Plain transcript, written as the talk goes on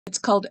It's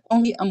called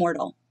Only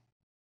Immortal.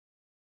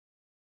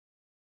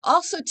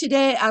 Also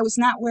today, I was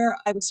not where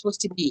I was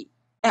supposed to be,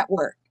 at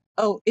work.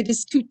 Oh, it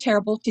is too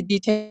terrible to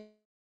detail.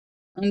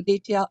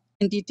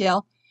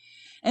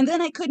 And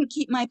then I couldn't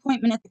keep my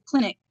appointment at the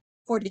clinic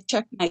to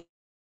check my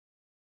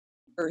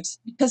papers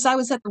because I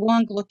was at the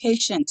wrong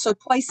location. So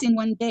twice in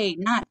one day,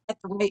 not at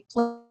the right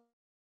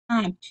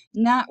time,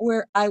 not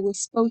where I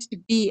was supposed to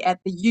be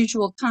at the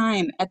usual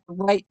time, at the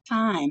right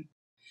time.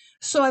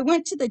 So I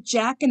went to the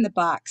Jack in the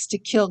Box to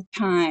kill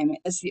time,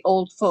 as the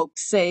old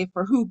folks say,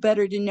 for who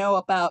better to know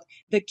about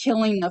the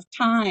killing of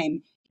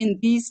time in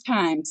these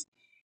times?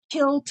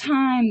 Kill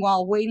time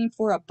while waiting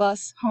for a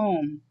bus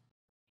home.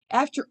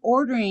 After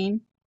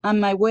ordering, on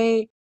my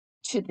way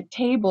to the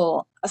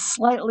table, a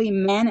slightly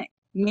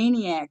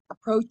maniac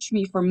approached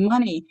me for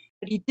money,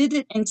 but he did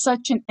it in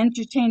such an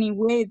entertaining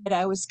way that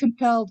I was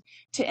compelled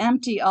to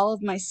empty all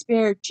of my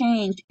spare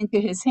change into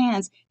his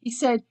hands. He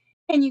said,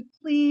 "Can you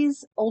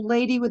please, old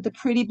lady with the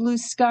pretty blue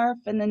scarf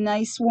and the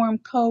nice warm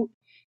coat,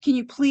 can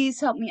you please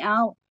help me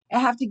out? I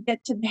have to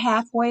get to the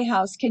halfway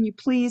house. Can you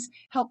please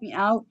help me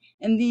out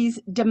in these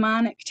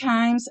demonic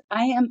times?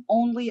 I am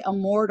only a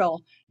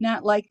mortal,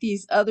 not like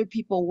these other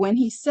people." When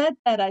he said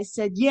that, I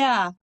said,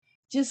 "Yeah,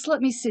 just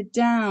let me sit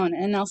down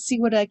and I'll see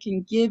what I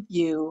can give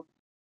you."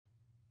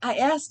 I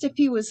asked if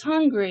he was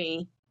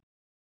hungry.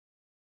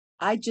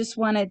 I just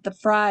wanted the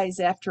fries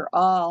after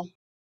all.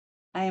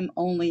 I am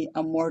only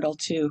a mortal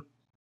too.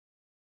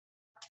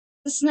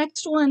 This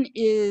next one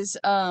is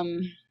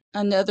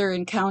another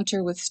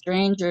encounter with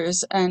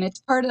strangers, and it's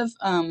part of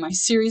my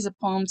series of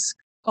poems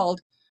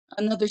called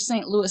Another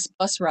St. Louis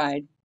Bus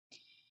Ride.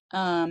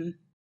 Um,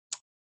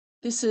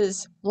 this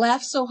is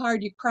Laugh So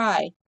Hard You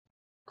Cry,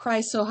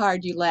 Cry So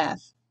Hard You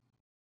Laugh.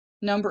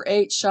 Number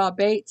 8, Shaw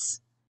Bates,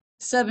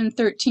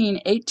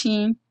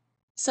 7/13/18,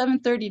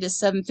 7:30 to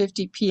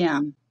 7:50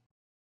 p.m.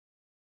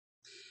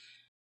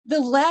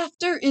 The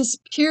laughter is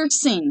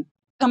piercing,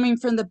 coming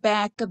from the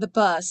back of the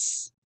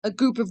bus. A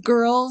group of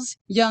girls,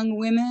 young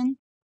women.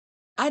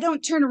 I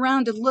don't turn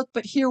around to look,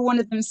 but hear one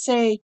of them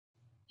say,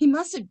 "He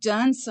must have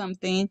done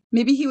something.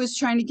 Maybe he was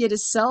trying to get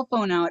his cell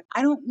phone out.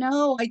 I don't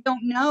know. I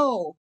don't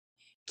know."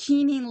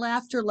 Keening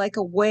laughter like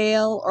a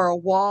whale or a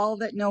wall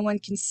that no one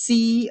can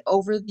see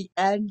over the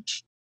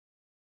edge.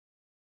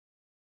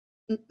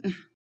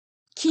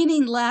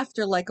 Keening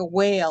laughter like a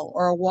whale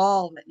or a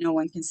wall that no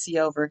one can see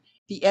over,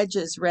 the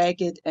edges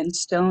ragged and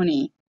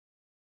stony.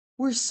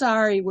 "We're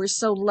sorry, we're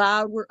so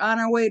loud. We're on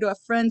our way to a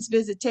friend's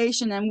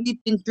visitation and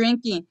we've been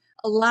drinking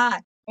a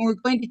lot and we're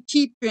going to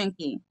keep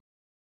drinking."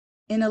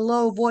 In a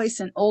low voice,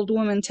 an old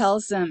woman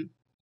tells them,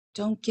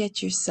 "Don't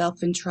get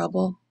yourself in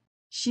trouble."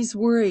 She's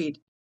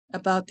worried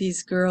about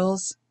these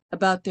girls,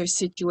 about their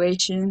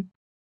situation,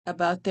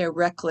 about their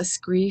reckless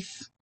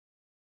grief.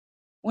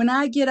 When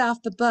I get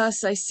off the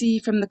bus, I see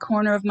from the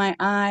corner of my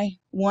eye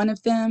one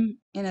of them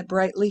in a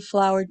brightly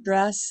flowered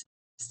dress,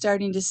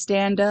 starting to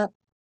stand up,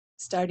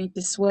 starting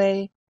to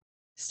sway,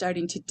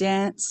 starting to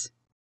dance,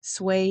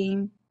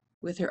 swaying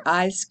with her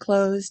eyes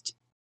closed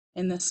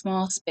in the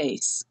small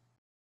space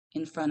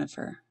in front of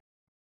her.